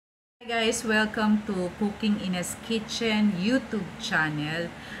Guys, welcome to Cooking Ina's Kitchen YouTube channel.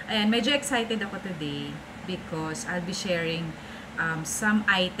 And medyo excited ako today because I'll be sharing some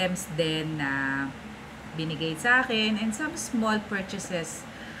items din na binigay sa akin and some small purchases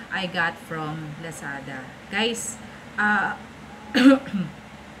I got from Lazada. Guys,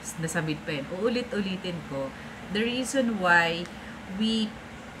 nasabit pa yun. Uulit-ulitin ko. The reason why we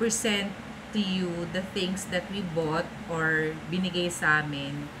present to you the things that we bought or binigay sa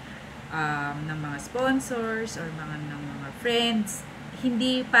amin ng mga sponsors or ng mga friends,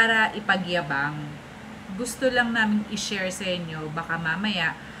 hindi para ipagyabang. Gusto lang namin i-share sa inyo, baka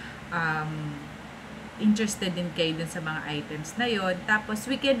mamaya interested din kayo dun sa mga items na yon. Tapos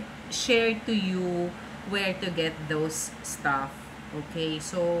we can share to you where to get those stuff. Okay,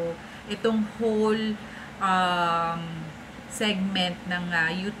 so itong whole segment ng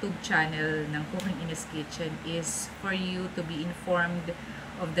YouTube channel ng Cooking Ina's Kitchen is for you to be informed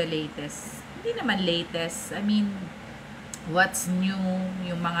of the latest. Hindi naman latest, I mean what's new,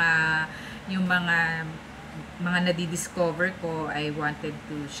 yung mga nadidiscover ko, I wanted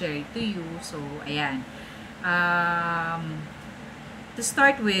to share it to you. So ayan, to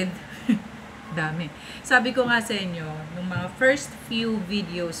start with, dami. Sabi ko nga sa inyo, nung mga first few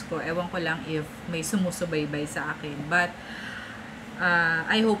videos ko, ewan ko lang if may sumusubaybay sa akin, but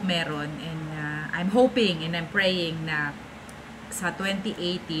I hope meron, and I'm hoping and I'm praying na sa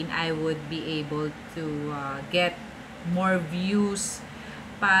 2018 I would be able to get more views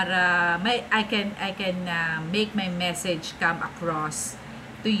para I can make my message come across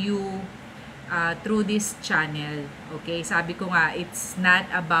to you through this channel. Okay, sabi ko nga, it's not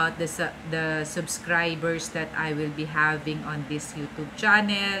about the subscribers that I will be having on this YouTube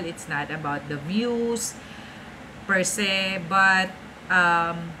channel. It's not about the views per se, but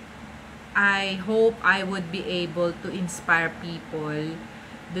I hope I would be able to inspire people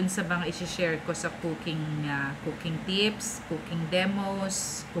dun sa mga i-share ko sa cooking tips, cooking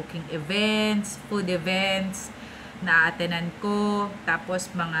demos, cooking events, food events na attenan ko,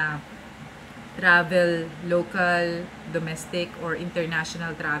 tapos mga travel, local, domestic or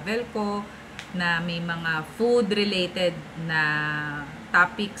international travel ko na may mga food related na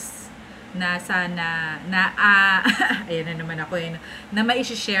topics na sana ayan na naman ako yun, na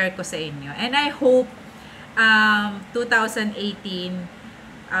mai-share ko sa inyo. And I hope 2018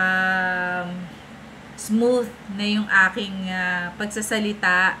 smooth na yung aking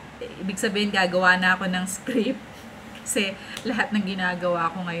pagsasalita. Ibig sabihin, gagawa na ako ng script kasi lahat ng ginagawa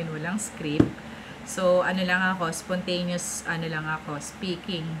ko ngayon walang script. So ano lang ako, spontaneous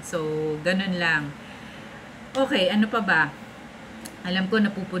speaking. So ganun lang. Okay, ano pa ba? Alam ko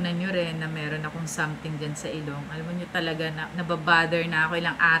napupunan nyo rin na meron akong something dyan sa ilong. Alam mo nyo talaga na nababother na ako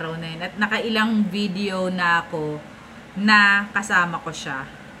ilang araw na yun. At nakailang video na ako na kasama ko siya.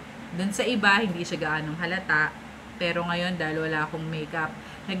 Doon sa iba, hindi siya gaanong halata. Pero ngayon, dahil wala akong makeup,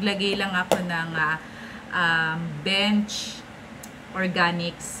 naglagay lang ako ng Bench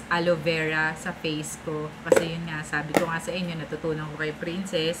Organics Aloe Vera sa face ko. Kasi yun nga, sabi ko nga sa inyo, natutunan ko kay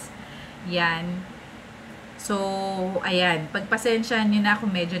Princess. Yan. So, ayan, pagpasensyahan nyo na kung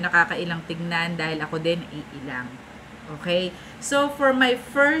medyo nakakailang tignan dahil ako din iilang. Okay? So, for my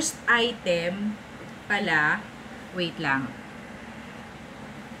first item pala, wait lang.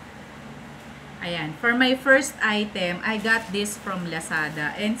 Ayan, for my first item, I got this from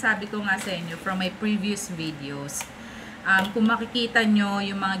Lazada. And sabi ko nga sa inyo, from my previous videos, kung makikita nyo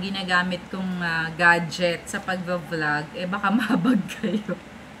yung mga ginagamit kong gadget sa pag-vlog, baka mabag kayo.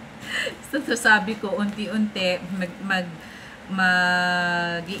 So, sabi ko, unti-unti,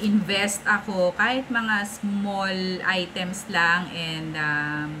 mag-i-invest ako kahit mga small items lang and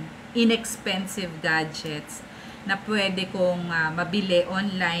inexpensive gadgets na pwede kong mabili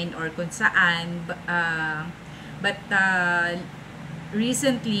online or kung saan. But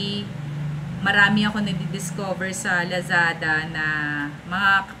recently, marami ako nadi-discover sa Lazada na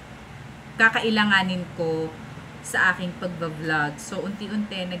mga kakailanganin ko sa aking pagbablog. So,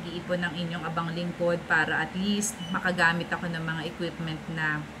 unti-unti nag-iipon ng inyong abang lingkod para at least makagamit ako ng mga equipment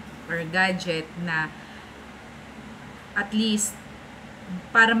na or gadget na at least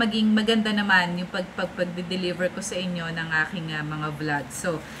para maging maganda naman yung pag-deliver ko sa inyo ng aking mga vlog.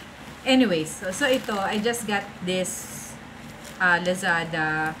 So, anyways, so ito, I just got this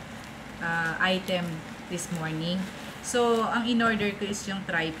Lazada item this morning. So, ang in-order ko is yung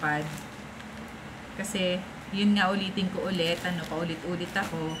tripod. Kasi yun nga, ulitin ko ulit, paulit-ulit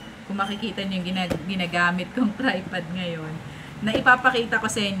ako. Kung makikita nyo yung ginagamit kong tripod ngayon, na ipapakita ko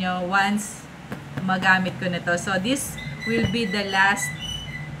sa inyo once magamit ko na to. So, this will be the last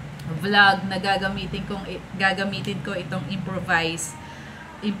vlog na gagamitin ko itong improvised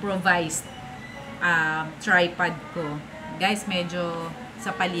improvised tripod ko. Guys, medyo sa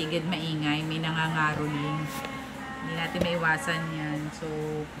paligid maingay, may nangangaroling. Hindi natin maiwasan yan. So,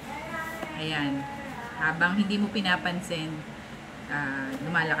 ayan. Habang hindi mo pinapansin,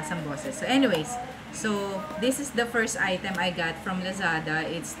 lumalakas ang boses. So, anyways, so, this is the first item I got from Lazada.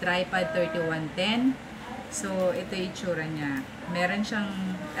 It's tripod 3110. So, ito yung itsura niya. Meron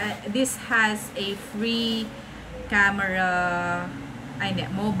siyang, this has a free camera,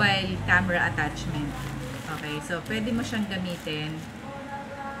 mobile camera attachment. Okay, so, pwede mo siyang gamitin.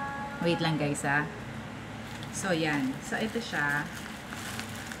 Wait lang guys So, yan. So, ito siya.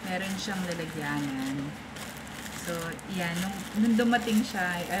 Meron siyang lalagyanan. So, yan. Nung dumating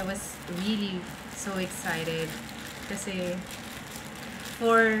siya, I was really so excited. Kasi,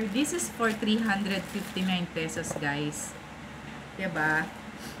 this is for 359 pesos, guys. Diba?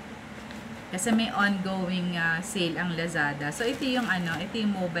 Kasi may ongoing sale ang Lazada. So, ito yung ito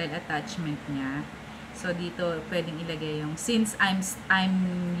yung mobile attachment niya. So, dito, pwedeng ilagay yung, since I'm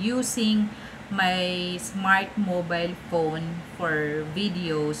using my smart mobile phone for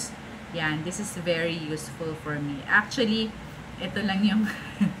videos, yan, this is very useful for me. Actually, ito lang yung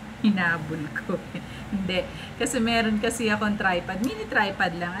hinabol ko. Hindi. Kasi meron kasi akong tripod. Mini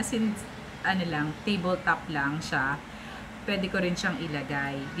tripod lang. As in, tabletop lang siya. Pwede ko rin siyang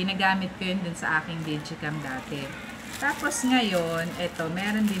ilagay. Ginagamit ko yun dun sa aking digicam dati. Tapos ngayon, ito,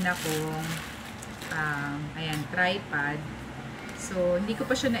 meron din akong tripod. So, hindi ko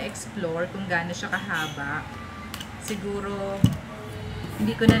pa siya na-explore kung gaano siya kahaba. Siguro,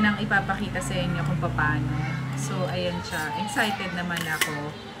 hindi ko na nang ipapakita sa inyo kung paano. So, ayan siya. Excited naman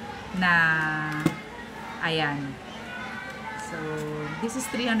ako na, ayan. So, this is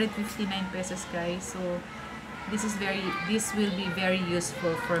 359 pesos, guys. So, this will be very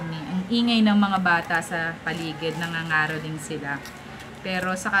useful for me. Ang ingay ng mga bata sa paligid, nangangaroling sila.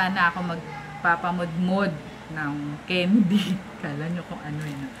 Pero, saka na ako magpapamod-mod ng candy. Kala nyo kung ano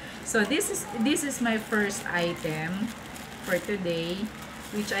yun. So, this is my first item for today,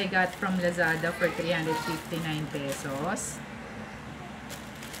 which I got from Lazada for 359 pesos.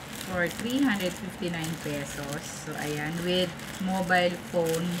 For 359 pesos. So, ayan, with mobile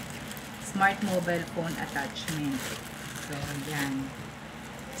phone, smart mobile phone attachment. So, ayan.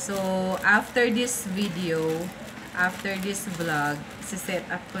 So, after this video, after this vlog, set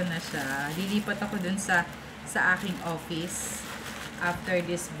up ko na siya. Lilipat ako dun sa aking office after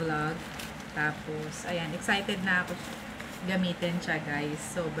this vlog. Tapos, ayan, excited na ako gamitin siya, guys.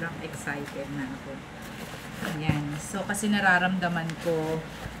 Sobrang excited na ako. Ayan. So, kasi nararamdaman ko,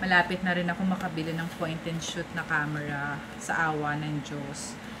 malapit na rin ako makabili ng point and shoot na camera sa awa ng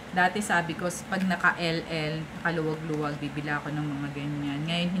Diyos. Dati sabi ko, pag naka-LL, nakaluwag-luwag, bibila ako ng mga ganyan.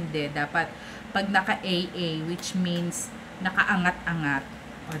 Ngayon hindi. Dapat pag naka-AA, which means nakaangat-angat.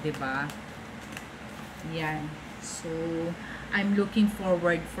 O, diba? Yan. So, I'm looking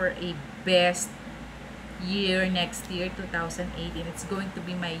forward for a best year next year, 2018. It's going to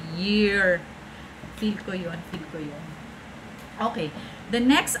be my year. Feel ko yun. Okay. The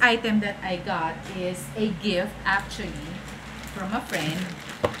next item that I got is a gift, actually, from a friend.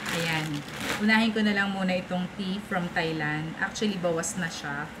 Ayan. Unahin ko na lang muna itong tea from Thailand. Actually, bawas na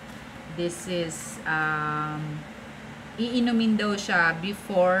siya. This is, iinumin daw siya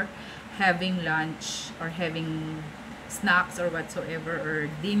before having lunch or having snacks or whatsoever or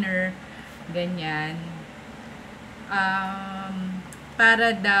dinner. Ganyan.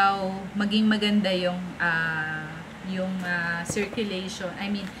 Para daw maging maganda yung circulation. I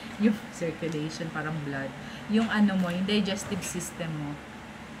mean, yung circulation, parang blood. Yung yung digestive system mo.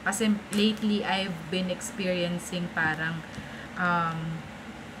 Kasi lately, I've been experiencing parang,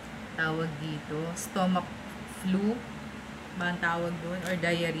 tawag dito, stomach flu, ba ang tawag doon? Or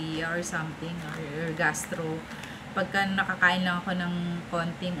diarrhea or something, or gastro. Pagka nakakain lang ako ng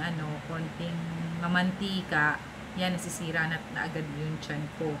konting mamantika, yan, nasisira na agad yung tiyan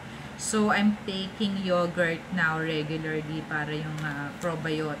ko. So, I'm taking yogurt now regularly para yung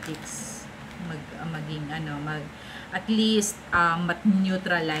probiotics at least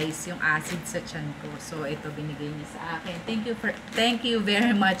mat-neutralize yung acid sa tiyan ko. So, ito binigay niya sa akin. Thank you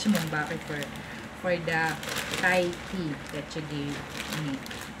very much, Mumbaki, for the Thai tea that you gave me.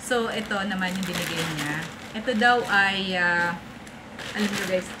 So, ito naman yung binigay niya. Ito daw ay, alam mo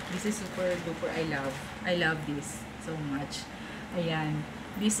guys, this is super duper. I love this so much. Ayan.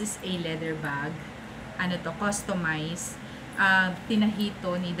 This is a leather bag. Customized.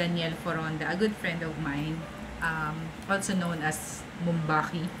 Tinahito ni Daniel Foronda, a good friend of mine. Also known as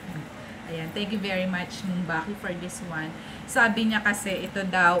Mumbaki. Ayan, thank you very much, Mumbaki, for this one. Sabi niya kasi ito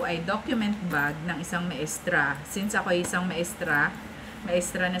daw ay document bag ng isang maestra. Since ako ay isang maestra,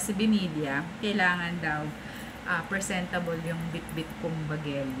 maestra na si Benilia, kailangan daw presentable yung bit-bit kong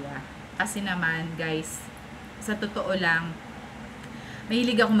bagelya. Kasi naman, guys, sa totoo lang,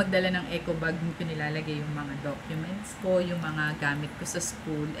 mahilig ako magdala ng eco bag, ko nilalagay yung mga documents ko, yung mga gamit ko sa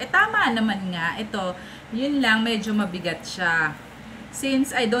school. Tama naman nga, ito, yun lang, medyo mabigat siya.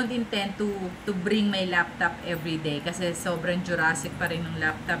 Since I don't intend to bring my laptop every day, kasi sobrang Jurassic pa rin ng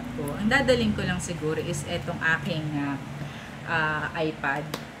laptop ko, ang dadaling ko lang siguro is etong aking iPad,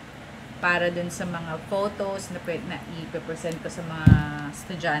 para dun sa mga photos na pwede na i-present ko sa mga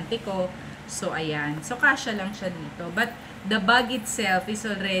estudyante ko. So, ayan. So, kasya lang siya dito. But, the bag itself is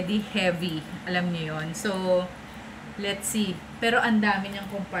already heavy. Alam niyo yon. So, let's see. Pero, ang dami niyang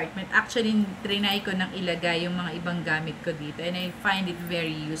compartment. Actually, trinay ko nang ilagay yung mga ibang gamit ko dito. And I find it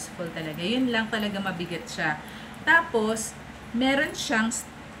very useful talaga. Yun lang talaga mabigat siya. Tapos, meron siyang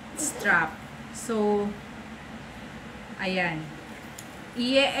strap. So, ayan.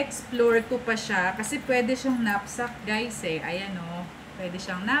 I-explore ko pa siya kasi pwede siyang knapsack, guys, eh. Ayan, oh. Pwede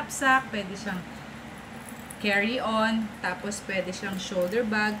siyang knapsack, pwede siyang carry-on, tapos pwede siyang shoulder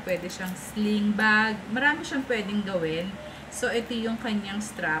bag, pwede siyang sling bag. Marami siyang pwedeng gawin. So, ito yung kanyang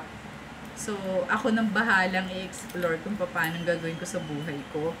strap. So, ako nang bahalang i-explore kung paano gagawin ko sa buhay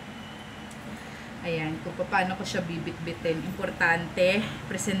ko. Ayan, kung paano ko siya bibit-bitin. Importante,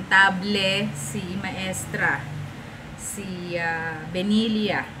 presentable si maestra, si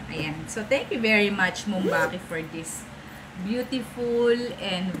Benilia. Ayan. So, thank you very much, Mumbaki, for this beautiful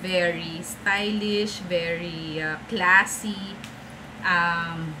and very stylish, very classy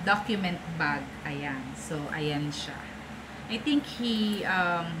document bag. Ayan. So, ayan siya. I think he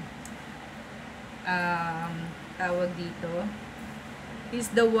tawag dito,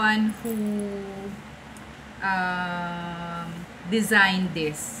 is the one who designed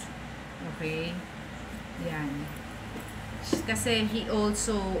this. Okay? Yan. Kasi he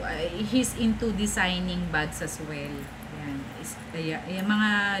also he's into designing bags as well. Yan. Yung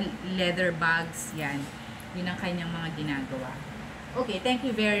mga leather bags, yan. Yun ang kanyang mga ginagawa. Okay, thank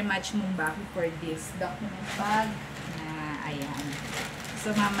you very much, Mumbaki, for this document bag. Ayan.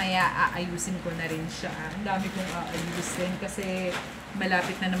 So, mamaya aayusin ko na rin siya. Ang dami kong aayusin kasi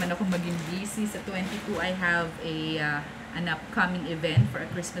malapit na naman ako maging busy. Sa 22, I have an upcoming event for a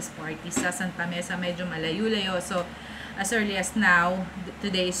Christmas party sa Santa Mesa. Medyo malayo-layo. So, as early as now,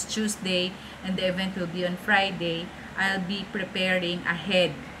 today is Tuesday, and the event will be on Friday. I'll be preparing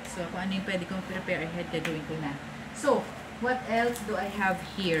ahead. So, kung ano yung pwede kong prepare ahead, gagawin ko na. So, what else do I have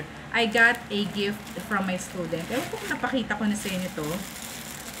here? I got a gift from my student. Ewan ko kung napakita ko na sa inyo to.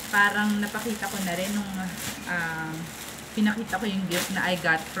 Parang napakita ko na rin nung pinakita ko yung gift na I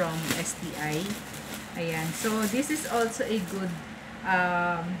got from STI. Ayan. So, this is also a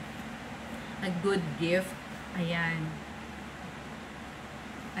good gift. Ayan.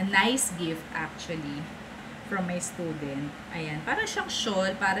 A nice gift actually from my student. Ayan. Para siyang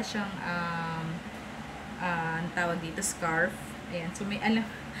shawl, para siyang ang tawag dito, scarf. Ayan. So, may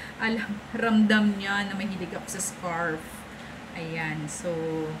ramdam niya na mahilig ako sa scarf. Ayan. So,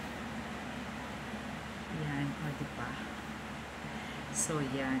 ayan. O, diba? So,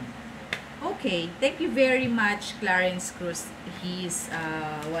 yan. Okay. Thank you very much, Clarence Cruz. He's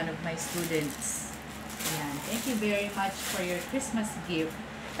one of my students. Ayan. Thank you very much for your Christmas gift.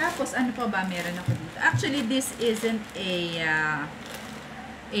 Tapos, ano pa ba meron ako dito? Actually, this isn't a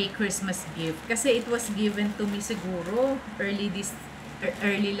Christmas gift. Kasi it was given to me siguro early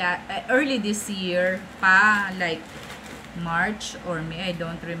this year pa. Like, March or May. I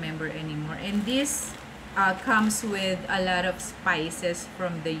don't remember anymore. And this comes with a lot of spices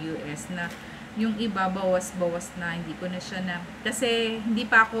from the US na yung iba bawas-bawas na, hindi ko na siya na, kasi hindi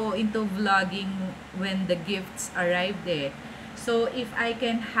pa ako into vlogging when the gifts arrived eh. So if I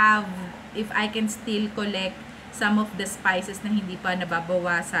can still collect some of the spices na hindi pa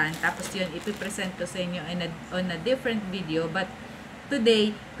nababawasan, tapos yun ipipresent ko sa inyo on a different video, but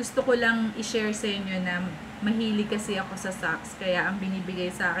today gusto ko lang i-share sa inyo na mahilig kasi ako sa socks, kaya ang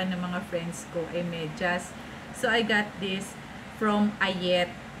binibigay sa akin ng mga friends ko ay medyas. So I got this from Ayet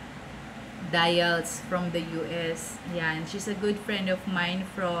Dials from the US. Yan, she's a good friend of mine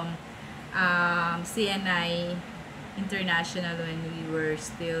from CNI International when we were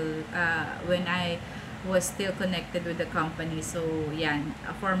still when I was still connected with the company. So yan,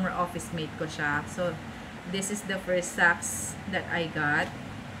 a former office mate ko siya. So this is the first socks that I got.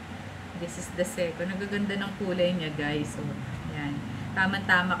 This is the second. Nagaganda ng kulay niya, guys. So yan,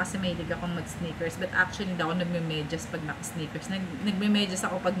 tama-tama kasi mahilig akong mag-sneakers, but actually hindi ako nagme-medyas pag naka-sneakers. Nagme-medyas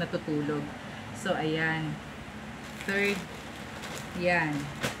ako pag natutulog. So ayan. Third Yan.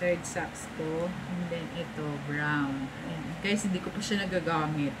 Third socks ko. And then, ito, brown. Ayan. Guys, hindi ko pa siya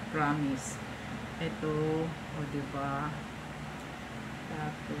nagagamit. Promise. Ito. O, diba?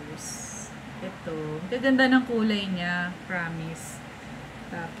 Tapos, ito. Gaganda ng kulay niya. Promise.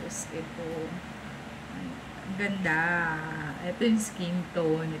 Tapos, ito. Ay, ang ganda. Ito yung skin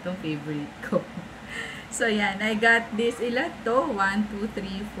tone. Itong favorite ko. So, yan. I got this. Ilan to? 1, 2,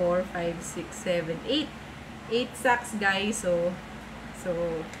 3, 4, 5, 6, 7, 8. 8 socks, guys. So,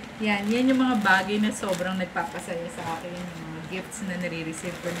 yan. Yan yung mga bagay na sobrang nagpapasaya sa akin. Yung mga gifts na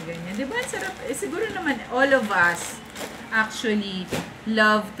nare-receive ko na ganyan. Diba? Sarap. Siguro naman, all of us actually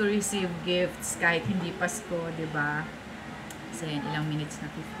love to receive gifts kahit hindi Pasko, diba? So, yan. Ilang minutes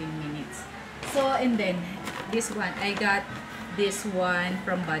na? 15 minutes. So, and then, this one. I got this one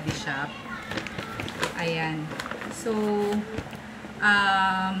from Body Shop. Ayan. So,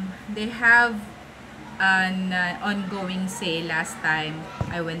 they have an ongoing sale last time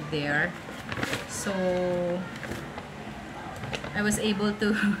I went there. So, I was able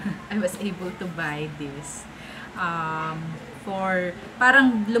to buy this. For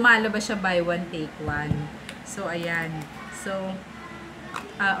parang lumalabas siya buy one take one. So, ayan. So,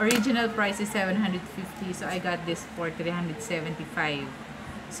 original price is 750. So, I got this for 375.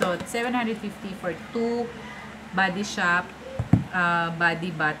 So, 750 for 2 Body Shop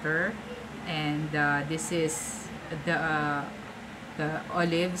body butter. And this is the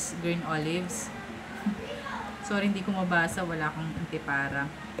olives, green olives. Sorry, hindi ko mabasa. Wala akong antipara.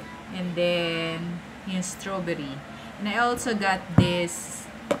 And then, yung strawberry. And I also got this.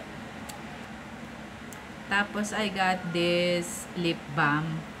 Tapos, I got this lip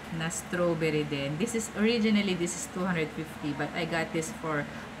balm na strawberry din. This is, originally, this is 250. But I got this for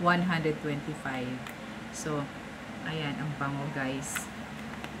 125. So, ayan, ang bango, guys.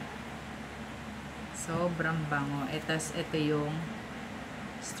 Sobrang bango. Ito yung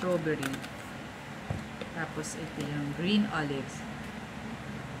strawberry. Tapos, ito yung green olives.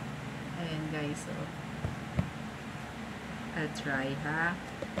 Ayan, guys. So, I'll try, ha?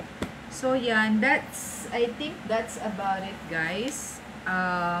 So, yan. I think that's about it, guys.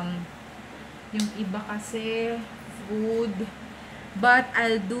 Yung iba kasi, food. But,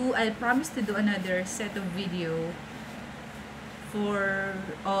 I'll promise to do another set of video for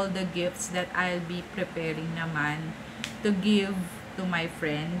all the gifts that I'll be preparing naman to give to my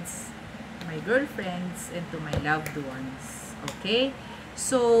friends, my girlfriends, and to my loved ones. Okay?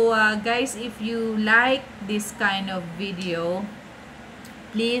 So, guys, if you like this kind of video,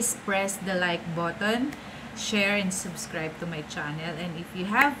 please press the like button, share, and subscribe to my channel. And if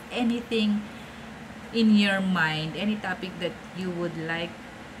you have anything in your mind, any topic that you would like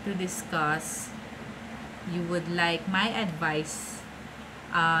to discuss, you would like my advice,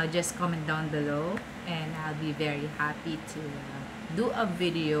 just comment down below and I'll be very happy to do a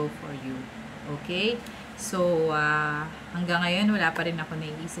video for you. Okay? So, hanggang ngayon wala pa rin ako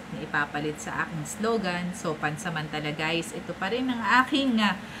naiisip na ipapalit sa aking slogan. So, pansamantala, guys, ito pa rin ang aking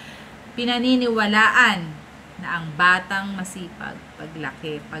pinaniniwalaan na ang batang masipag,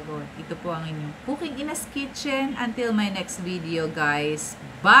 paglaki, pagod. Ito po ang inyong Cooking Ina's Kitchen. Until my next video, guys.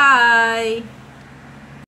 Bye!